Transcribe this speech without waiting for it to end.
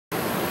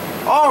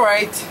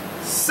Alright,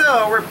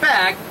 so we're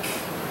back.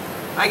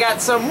 I got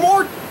some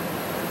more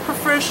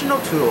professional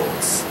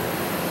tools.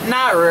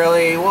 Not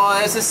really.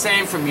 Well, it's the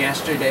same from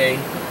yesterday.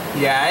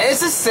 Yeah, it's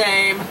the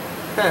same.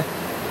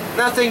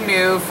 Nothing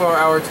new for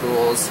our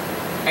tools.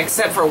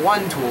 Except for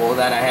one tool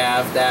that I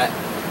have that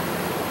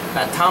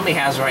Tommy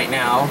has right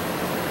now.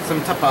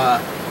 Some type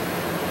of...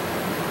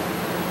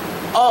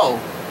 Oh,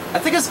 I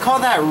think it's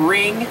called that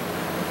ring.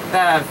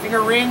 That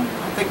finger ring.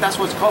 I think that's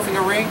what it's called,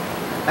 finger ring.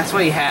 That's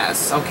what he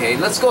has. Okay,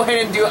 let's go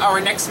ahead and do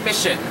our next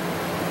mission.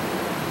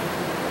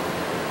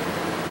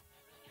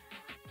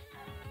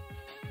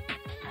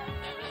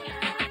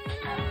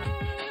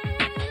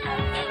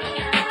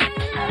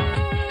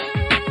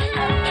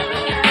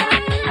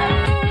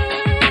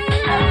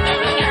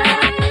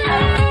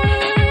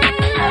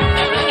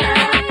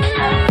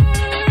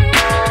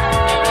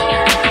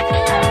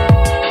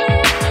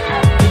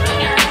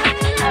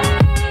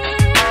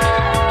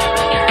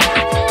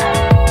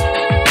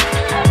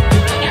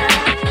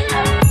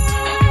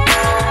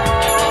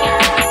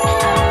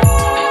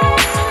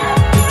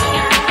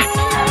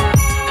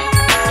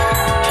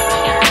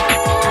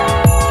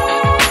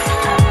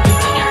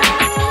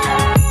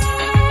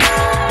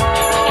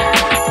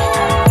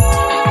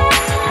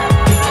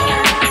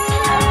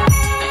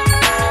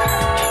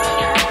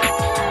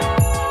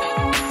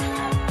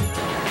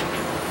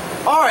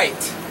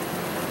 Alright,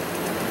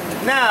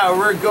 now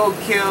we're go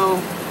kill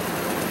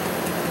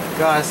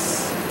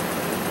Gus.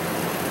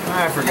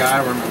 I forgot, I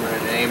don't remember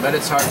the name, but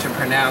it's hard to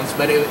pronounce,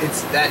 but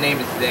it's that name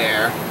is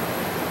there.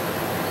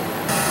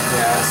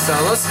 Yeah, so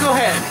let's go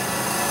ahead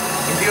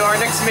and do our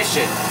next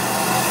mission.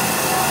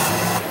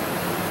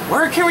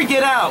 Where can we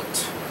get out?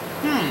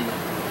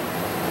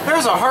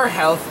 There's a heart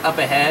health up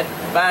ahead,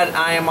 but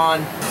I am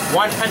on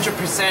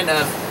 100%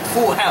 of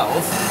full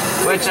health,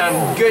 which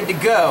I'm good to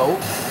go.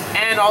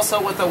 And also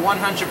with a 100%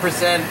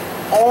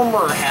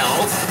 armor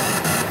health.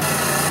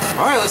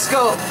 Alright, let's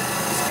go.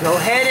 Let's go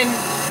ahead and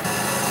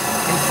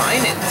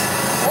find it.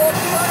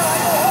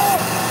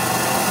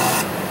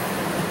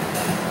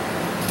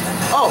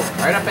 Oh,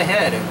 right up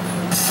ahead.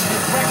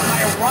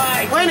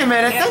 Wait a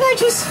minute, didn't I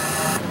just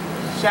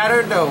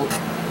shatter? No.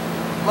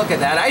 Look at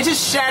that. I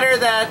just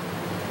shattered that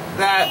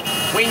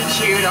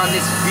windshield on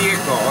this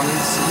vehicle,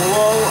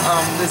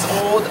 on this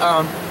old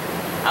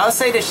I'll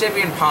say the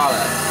Chevy Impala,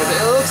 because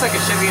it looks like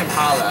a Chevy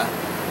Impala.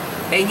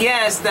 And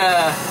yes,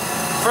 the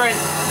front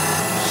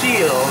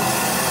shield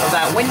of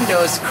that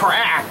window is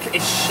cracked.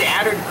 It's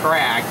shattered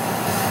crack.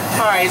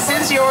 Alright,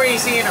 since you already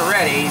seen it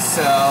already,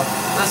 so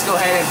let's go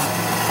ahead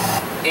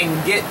and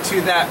get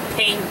to that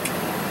pink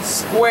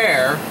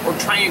square, or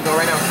triangle,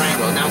 right now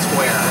triangle, now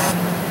square.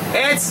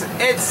 It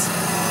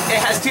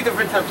has two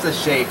different types of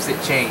shapes it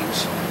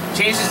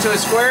changes to a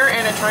square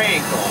and a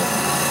triangle.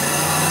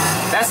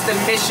 That's the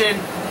mission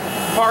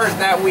part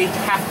that we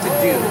have to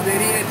do.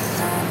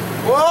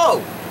 Whoa!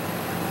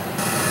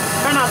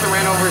 Try not to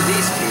run over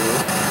these two.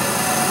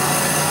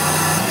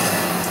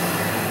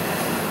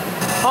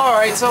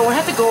 Alright, so we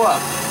have to go up.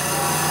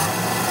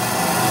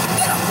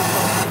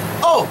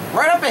 Oh,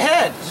 right up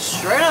ahead.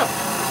 Straight up.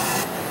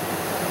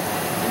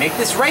 Make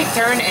this right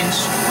turn and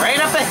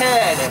straight up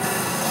ahead.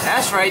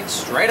 That's right,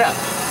 straight up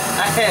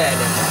ahead.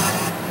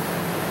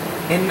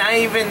 And not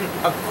even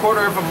a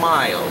quarter of a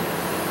mile.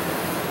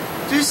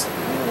 Just...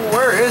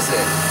 where is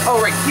it?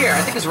 Oh, right here.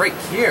 I think it's right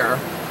here.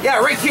 Yeah,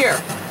 right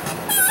here.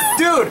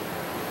 Dude!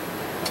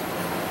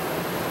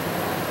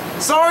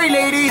 Sorry,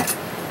 lady!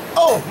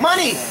 Oh,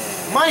 money!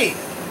 Money!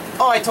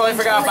 Oh, I totally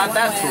forgot about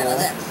that tool.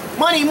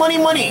 Money, money,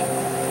 money!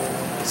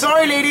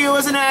 Sorry, lady, it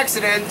was an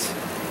accident.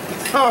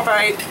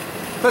 Alright.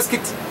 Let's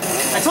get...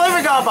 I totally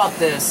forgot about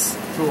this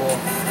tool.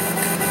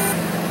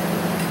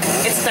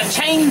 It's the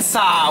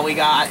chainsaw we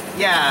got.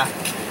 Yeah.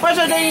 Which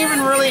I didn't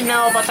even really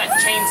know about that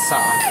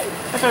chainsaw.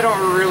 Which I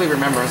don't really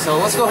remember. So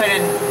let's go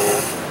ahead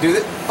and do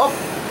this. Oh,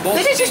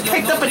 they just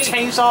picked up a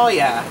chainsaw?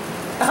 Yeah.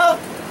 Oh,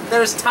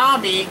 there's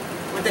Tommy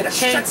with the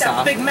chainsaw. Shut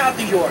that big mouth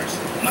of yours.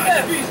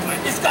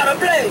 It's got a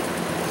blade.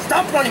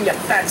 Stop running, you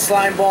fat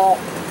slime ball.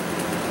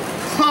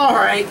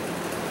 Alright.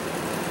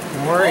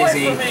 Where is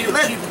he?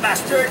 Cheap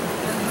bastard.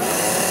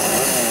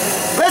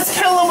 Let's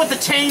kill him with the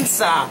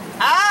chainsaw.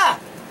 Ah!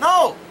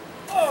 No!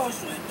 Oh,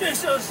 sweet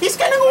Jesus. He's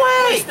getting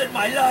away! Wasted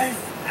my life.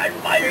 And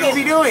my What is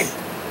he doing?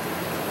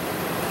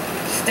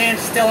 Stand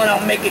still and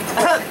I'll make it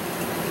quick.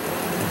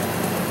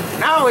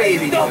 Now what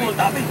is he Go, doing?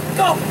 Dobby,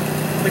 go!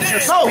 But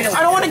you're No,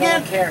 I don't want to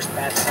get... cares,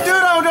 bastard. Dude,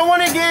 I don't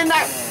want to get in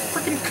that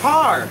freaking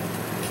car.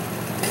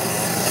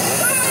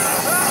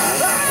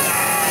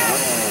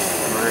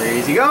 Where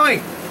is he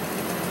going?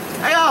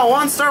 I got a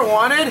 1-star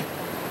wanted.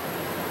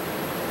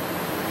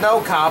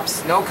 No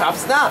cops. No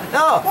cops. No,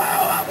 no.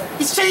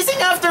 He's chasing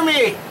after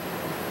me.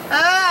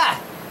 Ah!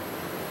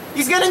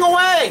 He's getting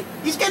away.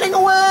 He's getting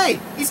away.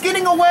 He's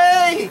getting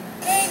away.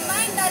 Hey,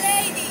 mind the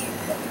lady.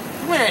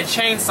 I'm gonna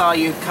chainsaw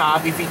you,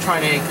 cop, if you're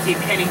trying to keep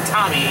hitting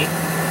Tommy.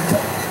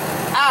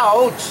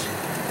 Ouch.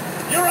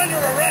 You're under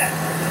arrest.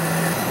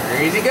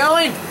 Where is he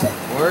going?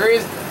 Where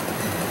is...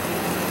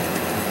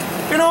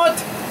 You know what?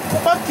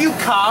 Fuck you,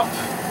 cop.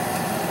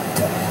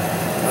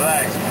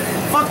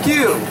 Fuck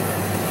you.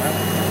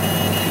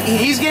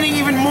 He's getting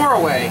even more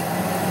away.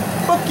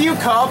 Fuck you,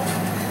 cop.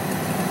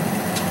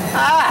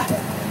 Ah!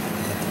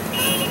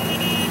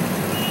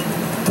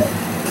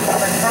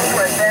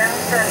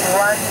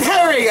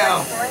 There we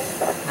go.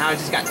 Now I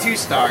just got 2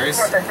 stars.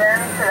 Where's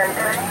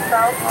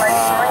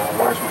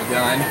my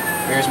gun?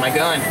 Where's my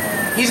gun?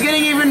 He's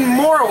getting even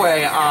more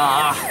away.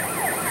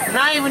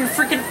 Not even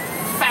freaking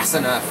fast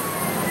enough.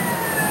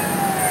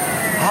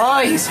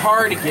 Oh, he's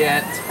hard to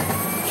get.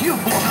 You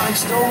boys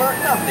still learn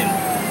nothing.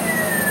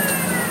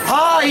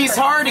 Oh, he's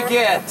hard to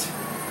get.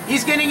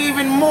 He's getting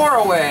even more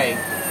away.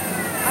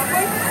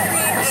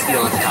 Let's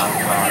steal his cop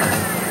car.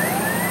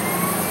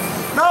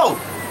 No!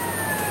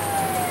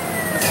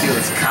 Let's steal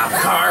his cop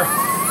car.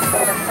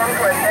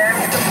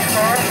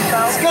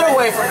 Let's get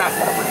away from that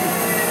freaking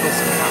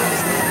cops.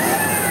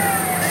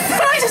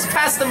 I just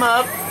passed him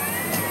up.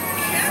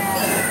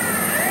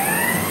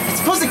 It's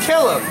supposed to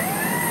kill him.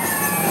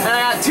 And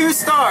I got 2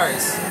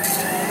 stars.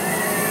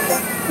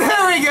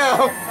 There we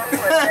go.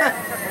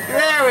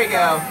 There we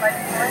go.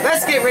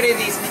 Let's get rid of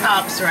these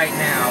cops right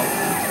now.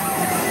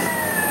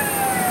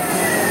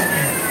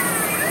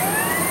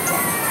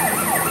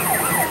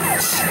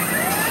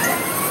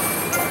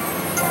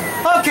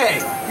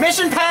 Okay,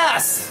 mission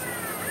pass.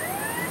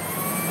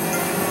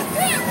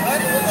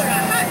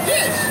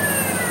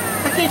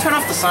 Why can't you turn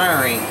off the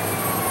siren?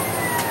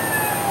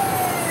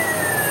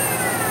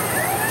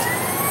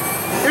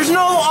 There's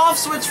no off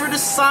switch for the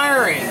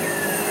siren.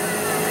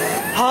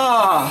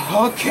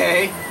 Ah,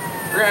 okay.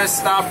 We're gonna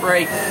stop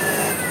right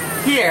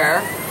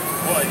here.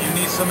 What, you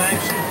need some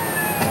action?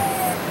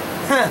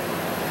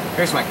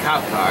 Here's my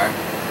cop car.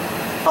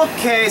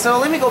 Okay, so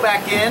let me go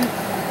back in.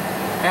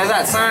 It has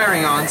that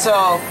siren on,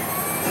 so...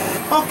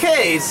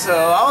 Okay, so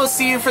I'll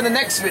see you for the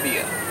next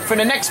video. For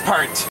the next part.